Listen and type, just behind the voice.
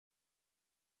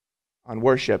on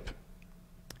worship.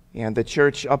 And the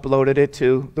church uploaded it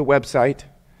to the website.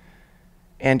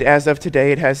 And as of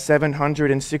today, it has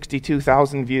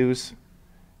 762,000 views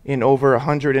in over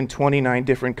 129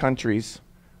 different countries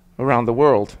around the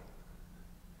world.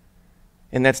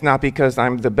 And that's not because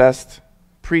I'm the best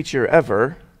preacher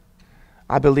ever.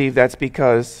 I believe that's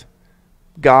because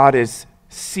God is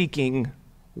seeking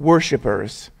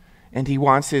worshipers, and He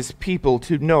wants His people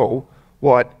to know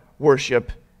what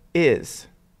worship is.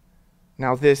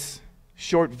 Now, this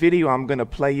short video I'm going to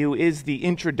play you is the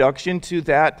introduction to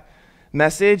that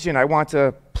message, and I want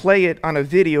to play it on a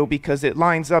video because it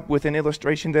lines up with an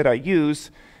illustration that I use,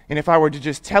 and if I were to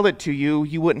just tell it to you,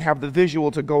 you wouldn't have the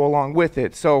visual to go along with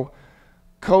it. So,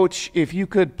 Coach, if you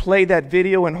could play that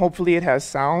video and hopefully it has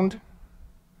sound.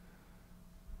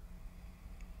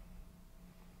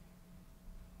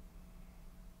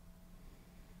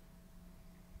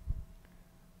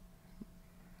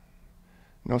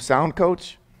 No sound,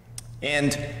 Coach?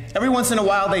 And every once in a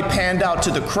while they panned out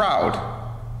to the crowd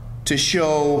to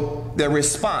show their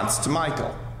response to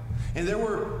Michael. And there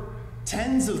were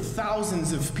tens of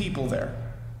thousands of people there,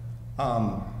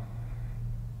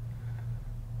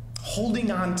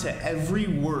 holding on to every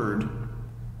word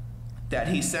that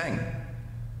he sang,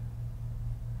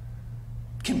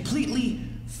 completely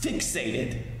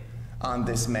fixated on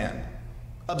this man,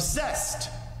 obsessed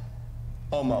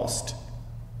almost.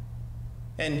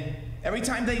 And every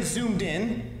time they zoomed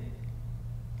in,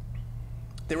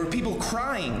 there were people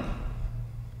crying,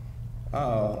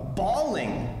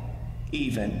 bawling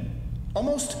even,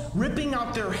 almost ripping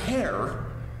out their hair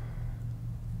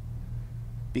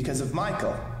because of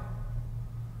Michael.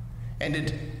 And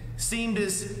it seemed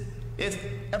as if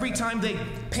every time they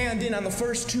panned in on the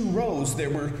first two rows, there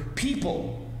were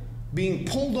people being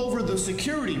pulled over the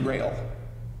security rail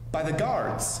by the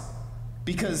guards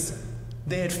because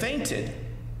they had fainted.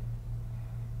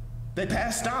 They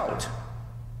passed out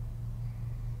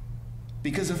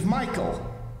because of Michael.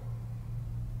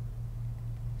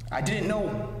 I didn't know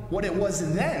what it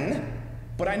was then,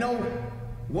 but I know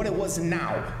what it was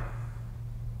now.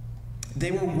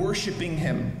 They were worshiping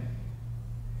him.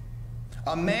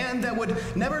 A man that would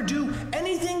never do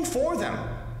anything for them,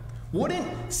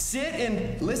 wouldn't sit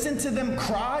and listen to them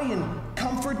cry and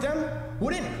comfort them,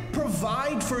 wouldn't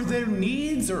provide for their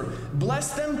needs or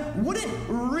bless them, wouldn't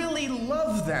really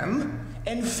love them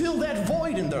and fill that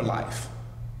void in their life.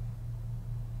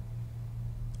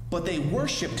 But they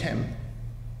worshiped him.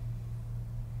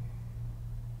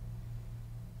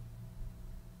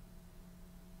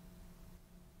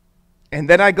 And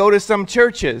then I go to some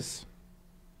churches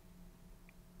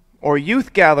or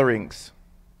youth gatherings.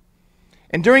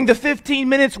 And during the 15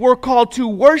 minutes we're called to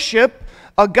worship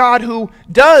a God who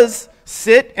does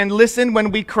sit and listen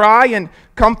when we cry and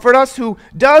comfort us, who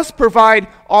does provide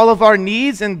all of our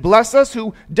needs and bless us,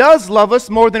 who does love us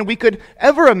more than we could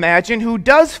ever imagine, who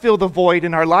does fill the void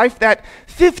in our life. That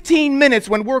 15 minutes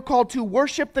when we're called to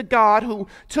worship the God who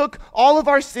took all of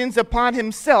our sins upon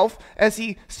himself as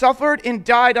he suffered and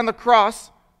died on the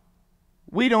cross,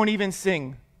 we don't even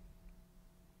sing.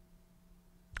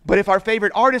 But if our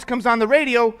favorite artist comes on the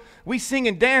radio, we sing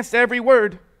and dance to every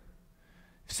word.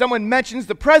 If someone mentions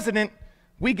the president,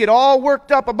 we get all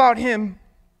worked up about him.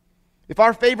 If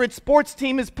our favorite sports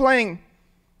team is playing,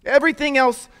 everything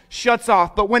else shuts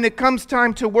off. But when it comes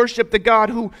time to worship the God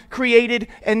who created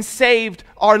and saved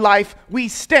our life, we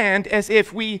stand as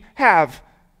if we have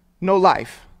no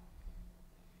life.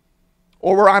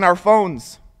 Or we're on our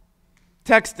phones,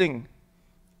 texting,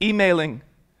 emailing,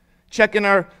 checking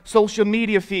our social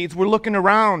media feeds. We're looking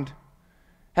around,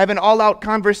 having all-out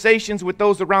conversations with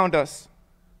those around us.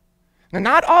 Now,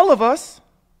 not all of us,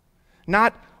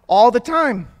 not all the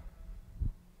time,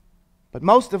 but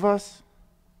most of us,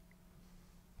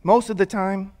 most of the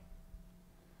time.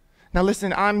 Now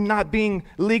listen, I'm not being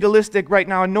legalistic right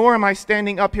now, nor am I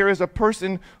standing up here as a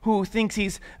person who thinks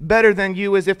he's better than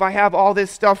you, as if I have all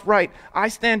this stuff right. I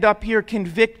stand up here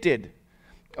convicted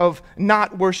of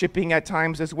not worshiping at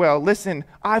times as well. Listen,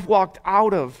 I've walked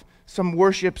out of some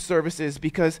worship services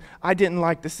because I didn't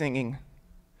like the singing.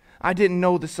 I didn't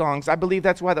know the songs. I believe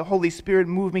that's why the Holy Spirit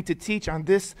moved me to teach on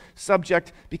this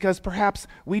subject, because perhaps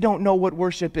we don't know what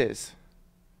worship is.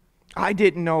 I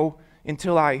didn't know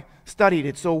until I studied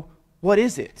it. So what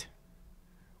is it?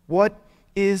 What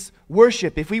is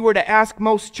worship? If we were to ask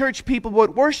most church people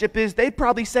what worship is, they'd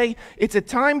probably say it's a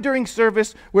time during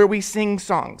service where we sing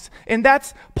songs. And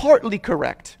that's partly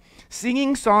correct.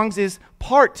 Singing songs is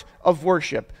part of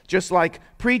worship, just like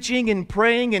preaching and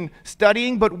praying and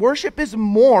studying, but worship is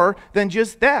more than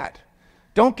just that.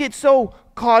 Don't get so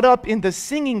caught up in the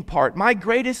singing part. My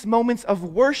greatest moments of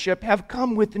worship have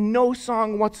come with no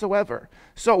song whatsoever.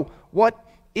 So, what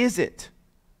is it?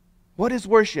 What is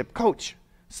worship? Coach,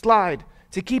 slide.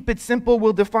 To keep it simple,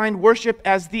 we'll define worship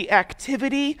as the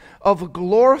activity of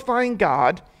glorifying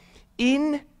God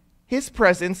in His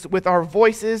presence with our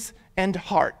voices and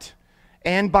heart.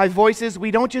 And by voices,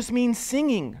 we don't just mean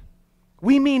singing.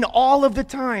 We mean all of the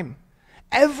time.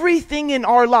 Everything in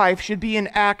our life should be an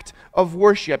act of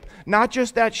worship, not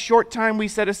just that short time we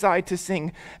set aside to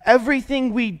sing.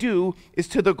 Everything we do is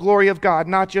to the glory of God,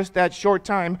 not just that short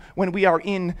time when we are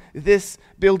in this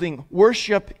building.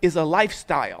 Worship is a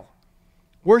lifestyle.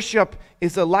 Worship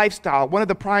is a lifestyle. One of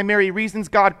the primary reasons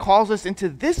God calls us into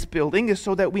this building is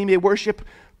so that we may worship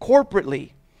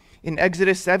corporately. In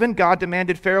Exodus 7, God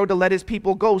demanded Pharaoh to let his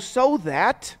people go so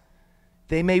that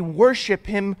they may worship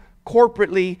him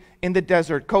corporately in the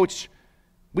desert. Coach,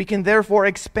 we can therefore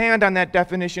expand on that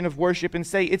definition of worship and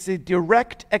say it's a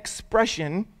direct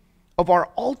expression of our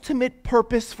ultimate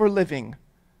purpose for living,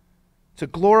 to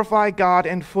glorify God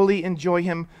and fully enjoy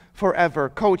Him forever.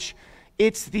 Coach,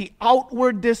 it's the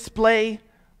outward display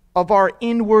of our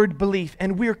inward belief,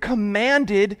 and we're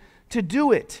commanded to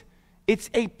do it. It's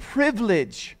a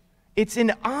privilege, it's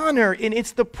an honor, and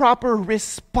it's the proper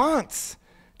response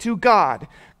to God.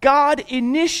 God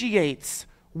initiates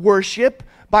worship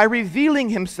by revealing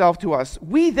Himself to us.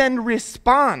 We then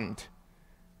respond.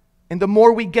 And the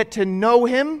more we get to know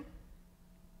Him,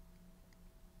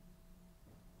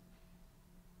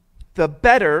 the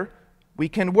better we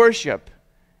can worship.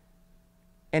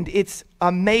 And it's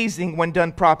amazing when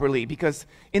done properly, because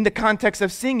in the context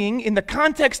of singing,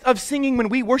 when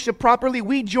we worship properly,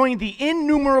 we join the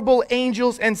innumerable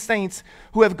angels and saints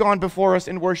who have gone before us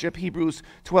in worship, Hebrews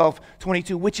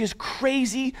 12:22, which is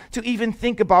crazy to even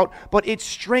think about, but it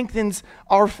strengthens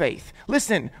our faith.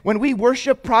 Listen, when we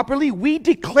worship properly, we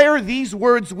declare these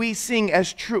words we sing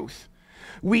as truth.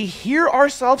 We hear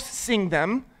ourselves sing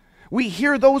them. We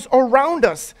hear those around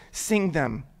us sing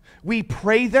them. We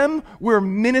pray them, we're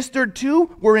ministered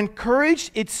to, we're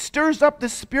encouraged, it stirs up the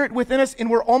spirit within us, and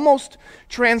we're almost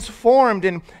transformed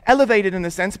and elevated in a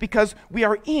sense because we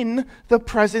are in the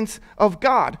presence of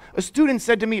God. A student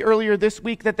said to me earlier this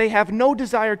week that they have no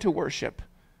desire to worship,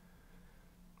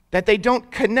 that they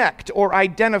don't connect or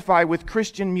identify with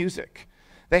Christian music.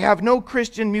 They have no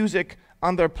Christian music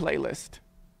on their playlist.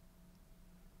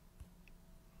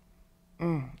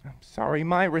 I'm sorry,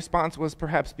 my response was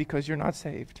perhaps because you're not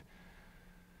saved.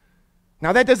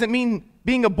 Now, that doesn't mean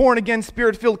being a born-again,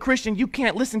 spirit-filled Christian, you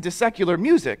can't listen to secular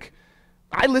music.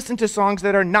 I listen to songs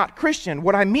that are not Christian.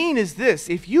 What I mean is this: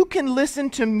 if you can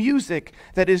listen to music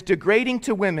that is degrading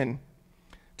to women,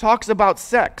 talks about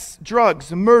sex,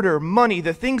 drugs, murder, money,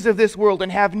 the things of this world,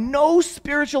 and have no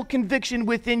spiritual conviction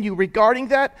within you regarding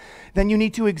that, then you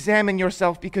need to examine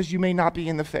yourself because you may not be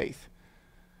in the faith.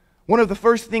 One of the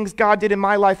first things God did in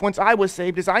my life once I was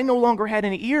saved is I no longer had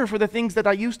an ear for the things that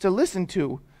I used to listen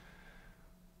to.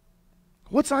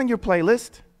 What's on your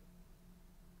playlist?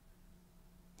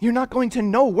 You're not going to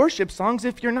know worship songs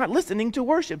if you're not listening to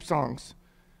worship songs.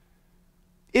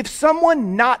 If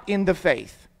someone not in the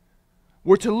faith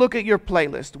were to look at your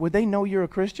playlist, would they know you're a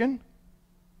Christian?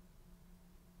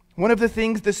 One of the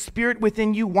things the Spirit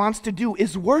within you wants to do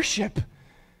is worship.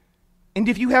 And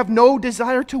if you have no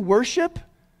desire to worship,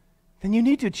 then you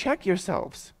need to check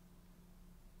yourselves.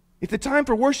 If the time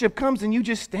for worship comes and you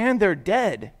just stand there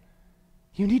dead,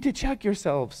 you need to check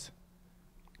yourselves.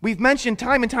 We've mentioned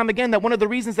time and time again that one of the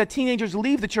reasons that teenagers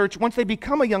leave the church once they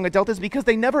become a young adult is because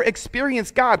they never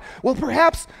experience God. Well,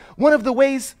 perhaps one of the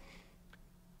ways,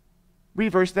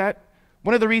 reverse that,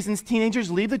 one of the reasons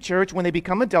teenagers leave the church when they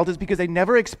become adult is because they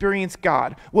never experience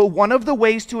God. Well, one of the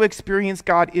ways to experience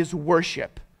God is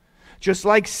worship. Just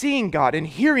like seeing God and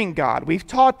hearing God. We've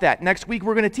taught that. Next week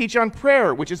we're going to teach on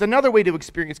prayer, which is another way to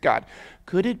experience God.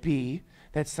 Could it be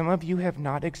that some of you have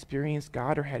not experienced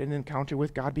God or had an encounter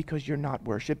with God because you're not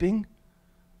worshiping?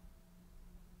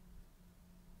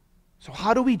 So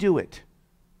how do we do it?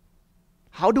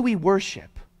 How do we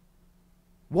worship?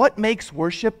 What makes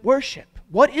worship worship?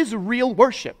 What is real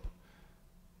worship?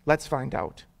 Let's find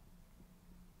out.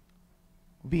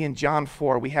 We'll be in John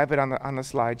 4. We have it on the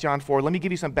slide. John 4. Let me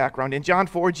give you some background. In John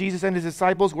 4, Jesus and his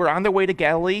disciples were on their way to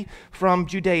Galilee from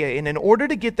Judea. And in order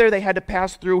to get there, they had to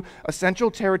pass through a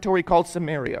central territory called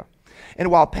Samaria.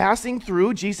 And while passing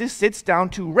through, Jesus sits down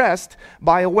to rest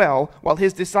by a well while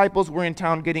his disciples were in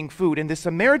town getting food. And the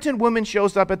Samaritan woman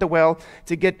shows up at the well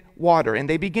to get water. And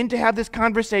they begin to have this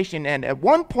conversation. And at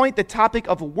one point, the topic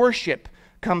of worship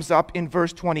comes up in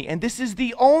verse 20. And this is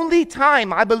the only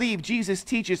time, I believe, Jesus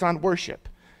teaches on worship.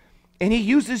 And he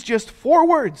uses just 4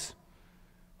 words.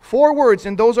 4 words,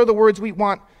 and those are the words we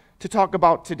want to talk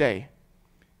about today.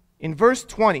 In verse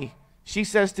 20, she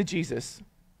says to Jesus,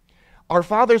 "Our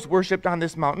fathers worshipped on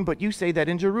this mountain, but you say that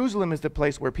in Jerusalem is the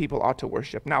place where people ought to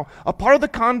worship." Now, a part of the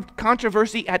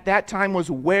controversy at that time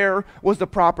was where was the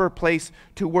proper place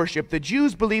to worship. The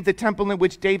Jews believed the temple in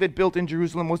which David built in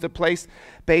Jerusalem was the place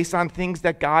based on things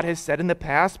that God has said in the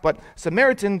past, but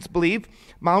Samaritans believe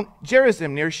Mount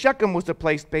Gerizim near Shechem was the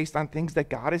place based on things that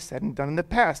God has said and done in the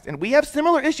past. And we have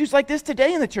similar issues like this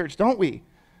today in the church, don't we?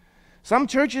 Some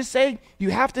churches say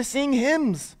you have to sing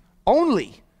hymns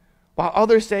only, while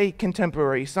others say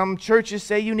contemporary. Some churches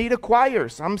say you need a choir.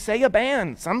 Some say a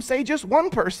band. Some say just one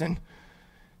person.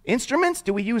 Instruments?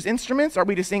 Do we use instruments? Are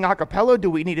we to sing a cappella? Do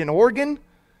we need an organ?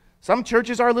 Some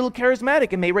churches are a little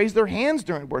charismatic and may raise their hands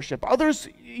during worship. Others,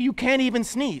 you can't even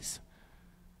sneeze.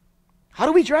 How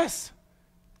do we dress?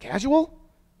 Casual?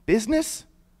 Business?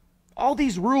 All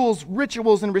these rules,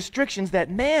 rituals, and restrictions that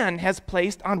man has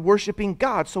placed on worshiping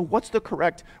God. So what's the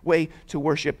correct way to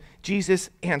worship? Jesus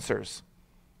answers.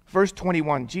 Verse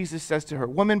 21, Jesus says to her,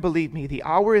 "Woman, believe me, the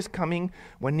hour is coming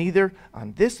when neither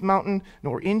on this mountain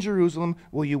nor in Jerusalem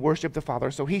will you worship the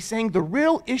Father." So he's saying the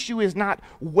real issue is not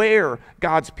where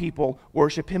God's people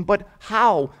worship him, but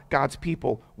how God's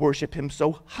people worship him.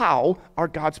 So how are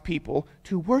God's people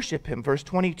to worship him? Verse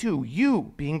 22,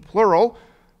 "You," being plural,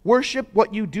 "worship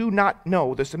what you do not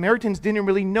know." The Samaritans didn't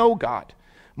really know God.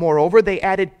 Moreover, they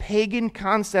added pagan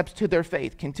concepts to their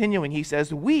faith. Continuing, he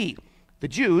says, "We," the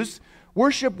Jews,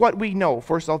 "worship what we know,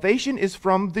 for salvation is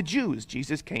from the Jews."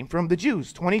 Jesus came from the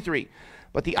Jews. 23.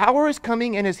 "But the hour is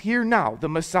coming and is here now. The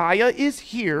Messiah is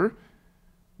here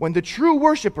when the true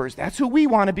worshipers," that's who we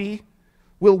want to be,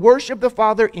 "will worship the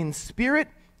Father in spirit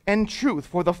and truth.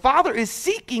 For the Father is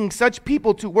seeking such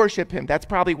people to worship him." That's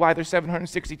probably why there's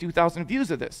 762,000 views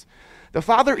of this. The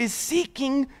Father is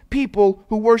seeking people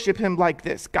who worship him like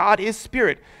this. God is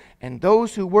spirit, and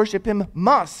those who worship him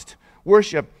must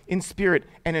worship in spirit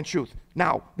and in truth.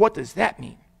 Now, what does that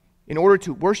mean? In order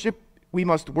to worship, we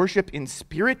must worship in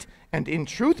spirit and in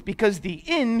truth, because the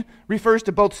 "in" refers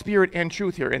to both spirit and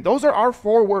truth here. And those are our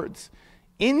 4 words.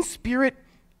 In spirit,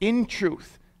 in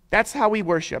truth. That's how we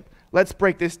worship. Let's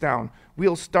break this down.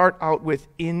 We'll start out with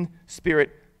in spirit.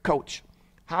 Coach,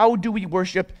 how do we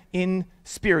worship in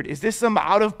spirit? Is this some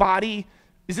out-of-body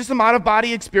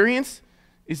experience?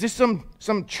 Is this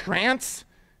some trance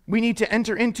we need to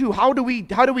enter into? How do we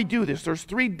do this? There's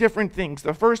 3 different things.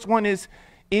 The first one is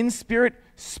in spirit,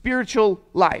 spiritual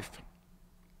life.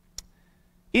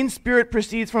 In spirit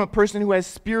proceeds from a person who has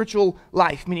spiritual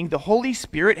life, meaning the Holy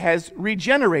Spirit has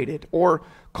regenerated or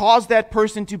caused that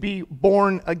person to be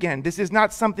born again. This is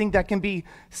not something that can be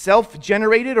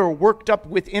self-generated or worked up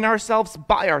within ourselves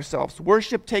by ourselves.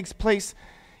 Worship takes place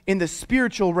in the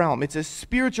spiritual realm. It's a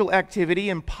spiritual activity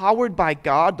empowered by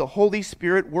God, the Holy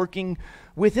Spirit working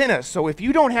within us. So if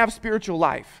you don't have spiritual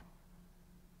life,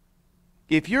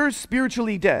 if you're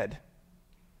spiritually dead,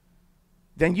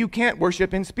 then you can't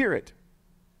worship in spirit.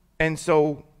 And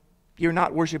so you're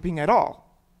not worshiping at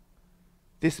all.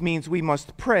 This means we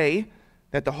must pray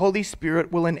that the Holy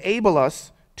Spirit will enable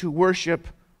us to worship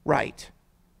right.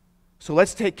 So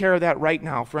let's take care of that right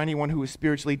now for anyone who is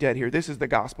spiritually dead here. This is the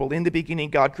gospel. In the beginning,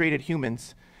 God created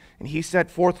humans, and he set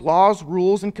forth laws,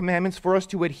 rules, and commandments for us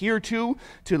to adhere to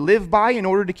live by in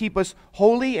order to keep us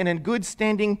holy and in good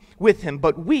standing with him.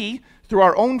 But we, through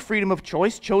our own freedom of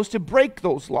choice, chose to break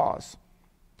those laws,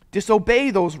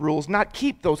 disobey those rules, not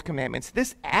keep those commandments.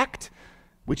 This act,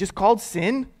 which is called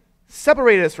sin,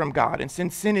 separated us from God. And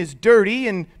since sin is dirty,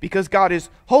 and because God is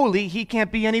holy, he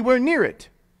can't be anywhere near it.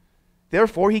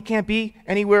 Therefore, he can't be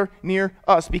anywhere near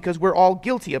us because we're all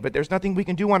guilty of it. There's nothing we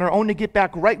can do on our own to get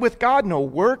back right with God. No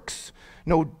works,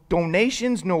 no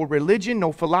donations, no religion,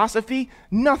 no philosophy,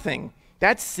 nothing.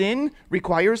 That sin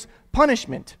requires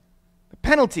punishment,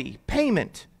 penalty,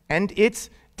 payment, and it's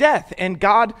death. And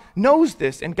God knows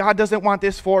this, and God doesn't want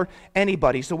this for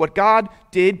anybody. So what God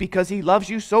did, because he loves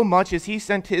you so much, is he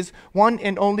sent his one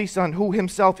and only Son, who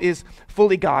himself is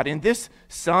fully God. And this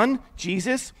Son,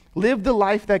 Jesus, lived the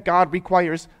life that God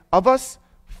requires of us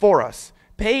for us,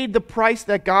 paid the price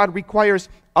that God requires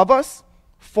of us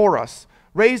for us,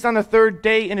 raised on the 3rd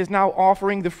day, and is now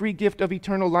offering the free gift of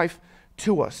eternal life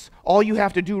to us. All you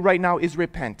have to do right now is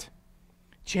repent.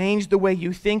 Change the way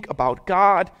you think about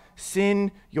God,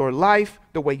 sin, your life,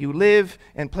 the way you live,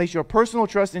 and place your personal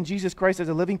trust in Jesus Christ as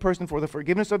a living person for the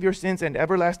forgiveness of your sins and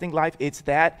everlasting life. It's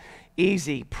that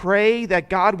easy. Pray that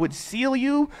God would seal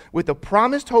you with the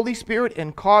promised Holy Spirit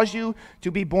and cause you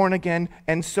to be born again,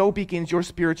 and so begins your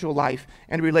spiritual life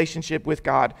and relationship with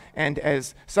God. And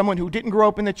as someone who didn't grow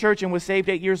up in the church and was saved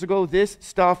 8 years ago, this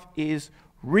stuff is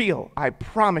real. I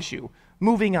promise you.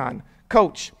 Moving on.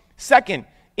 Coach. Second,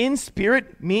 in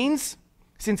spirit means,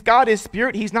 since God is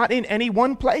spirit, he's not in any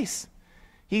one place.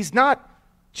 He's not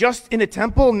just in a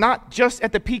temple, not just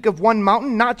at the peak of one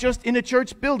mountain, not just in a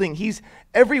church building. He's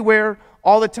everywhere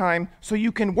all the time, so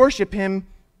you can worship him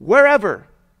wherever.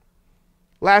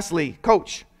 Lastly,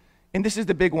 coach, and this is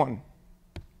the big one.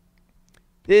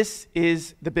 This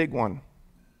is the big one.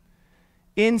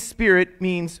 In spirit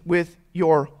means with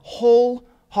your whole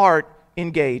heart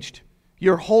engaged,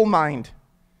 your whole mind,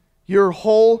 your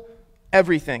whole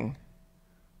everything.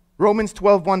 Romans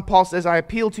 12:1, Paul says, I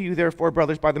appeal to you, therefore,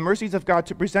 brothers, by the mercies of God,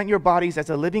 to present your bodies as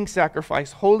a living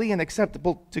sacrifice, holy and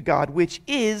acceptable to God, which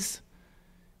is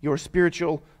your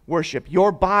spiritual worship.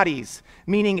 Your bodies,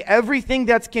 meaning everything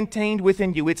that's contained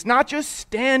within you. It's not just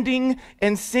standing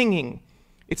and singing.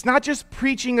 It's not just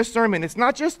preaching a sermon. It's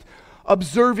not just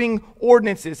observing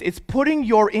ordinances. It's putting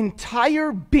your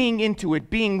entire being into it,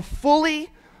 being fully,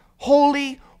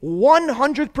 wholly,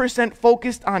 100%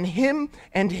 focused on him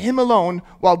and him alone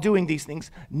while doing these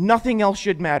things. Nothing else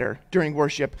should matter during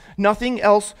worship. Nothing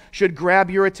else should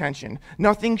grab your attention.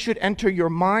 Nothing should enter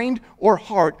your mind or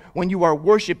heart when you are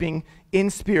worshiping in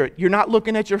spirit. You're not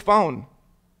looking at your phone.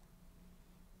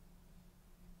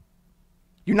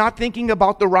 You're not thinking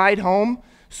about the ride home,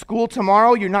 school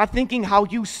tomorrow. You're not thinking how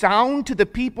you sound to the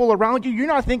people around you. You're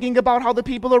not thinking about how the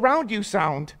people around you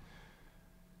sound.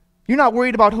 You're not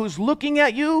worried about who's looking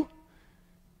at you.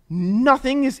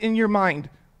 Nothing is in your mind.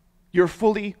 You're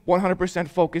fully 100%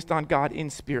 focused on God in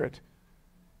spirit.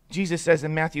 Jesus says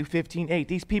in Matthew 15:8,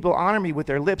 these people honor me with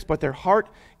their lips, but their heart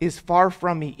is far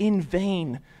from me. In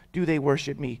vain do they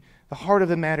worship me. The heart of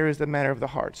the matter is the matter of the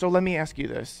heart. So let me ask you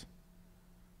this.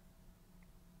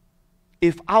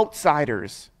 If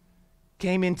outsiders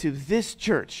came into this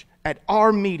church at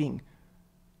our meeting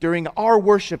during our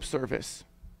worship service,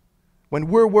 when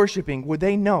we're worshiping, would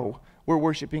they know we're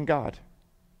worshiping God?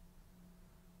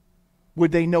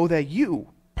 Would they know that you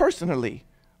personally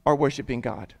are worshiping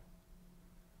God?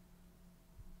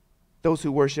 Those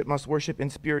who worship must worship in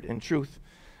spirit and truth.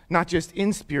 Not just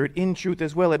in spirit, in truth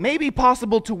as well. It may be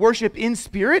possible to worship in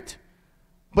spirit,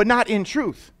 but not in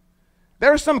truth.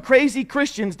 There are some crazy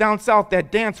Christians down south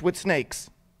that dance with snakes,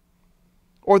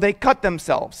 or they cut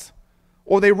themselves,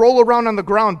 or they roll around on the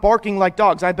ground barking like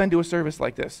dogs. I've been to a service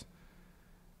like this.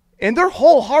 And their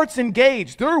whole heart's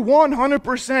engaged. They're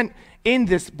 100% in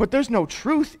this, but there's no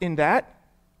truth in that.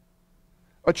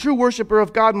 A true worshiper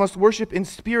of God must worship in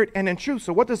spirit and in truth.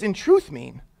 So what does in truth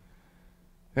mean?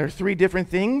 There are 3 different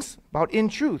things about in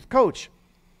truth. Coach,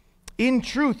 in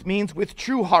truth means with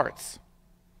true hearts.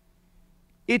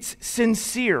 It's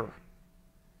sincere.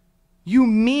 You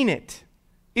mean it.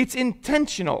 It's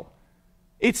intentional.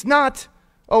 It's not,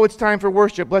 oh, it's time for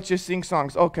worship. Let's just sing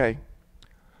songs. Okay.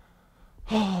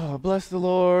 Oh, bless the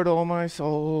Lord, oh my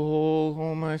soul,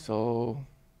 oh my soul.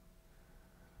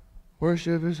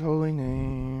 Worship his holy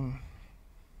name.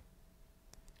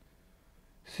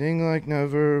 Sing like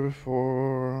never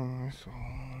before, oh my soul.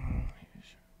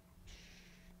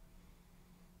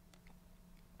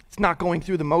 It's not going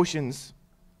through the motions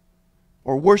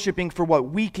or worshiping for what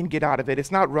we can get out of it.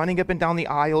 It's not running up and down the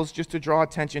aisles just to draw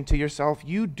attention to yourself.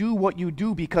 You do what you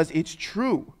do because it's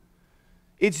true.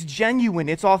 It's genuine.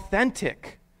 It's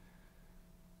authentic.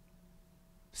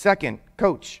 Second,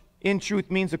 coach, in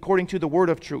truth means according to the word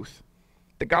of truth.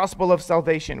 The gospel of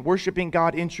salvation, worshiping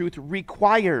God in truth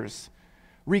requires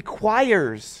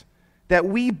that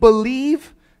we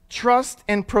believe, trust,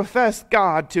 and profess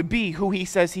God to be who he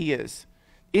says he is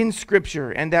in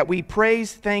Scripture, and that we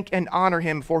praise, thank, and honor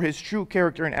him for his true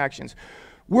character and actions.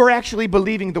 We're actually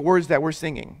believing the words that we're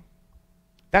singing.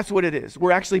 That's what it is.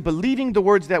 We're actually believing the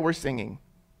words that we're singing.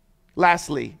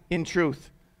 Lastly, in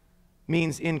truth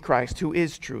means in Christ, who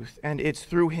is truth, and it's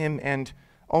through him and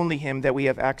only him that we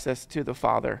have access to the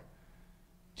Father.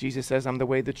 Jesus says, I'm the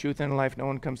way, the truth, and life. No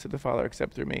one comes to the Father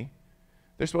except through me.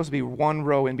 There's supposed to be one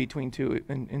row in between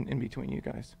in between you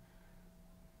guys.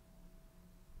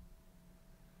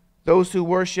 Those who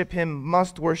worship him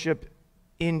must worship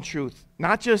in truth.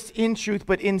 Not just in truth,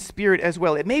 but in spirit as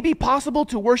well. It may be possible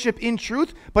to worship in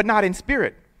truth, but not in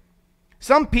spirit.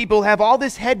 Some people have all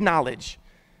this head knowledge,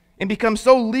 and become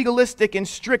so legalistic and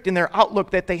strict in their outlook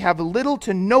that they have little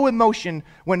to no emotion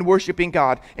when worshiping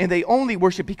God, and they only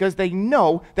worship because they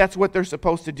know that's what they're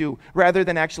supposed to do, rather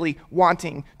than actually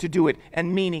wanting to do it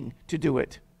and meaning to do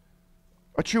it.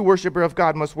 A true worshiper of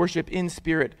God must worship in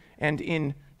spirit and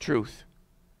in truth.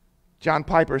 John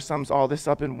Piper sums all this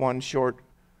up in one short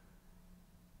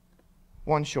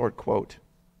quote.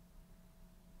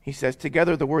 He says,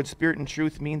 together the words spirit and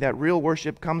truth mean that real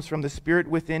worship comes from the spirit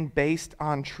within, based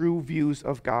on true views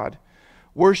of God.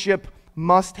 Worship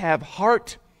must have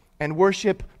heart, and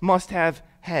worship must have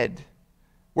head.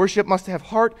 Worship must have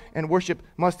heart, and worship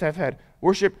must have head.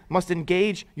 Worship must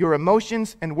engage your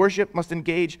emotions, and worship must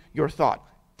engage your thought.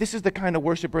 This is the kind of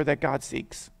worshiper that God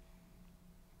seeks.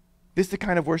 This is the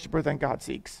kind of worshiper that God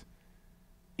seeks.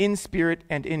 In spirit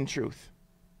and in truth.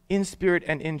 In spirit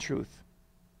and in truth.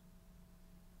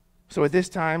 So at this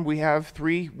time, we have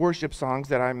 3 worship songs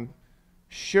that I'm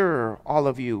sure all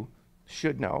of you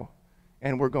should know.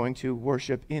 And we're going to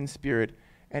worship in spirit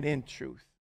and in truth.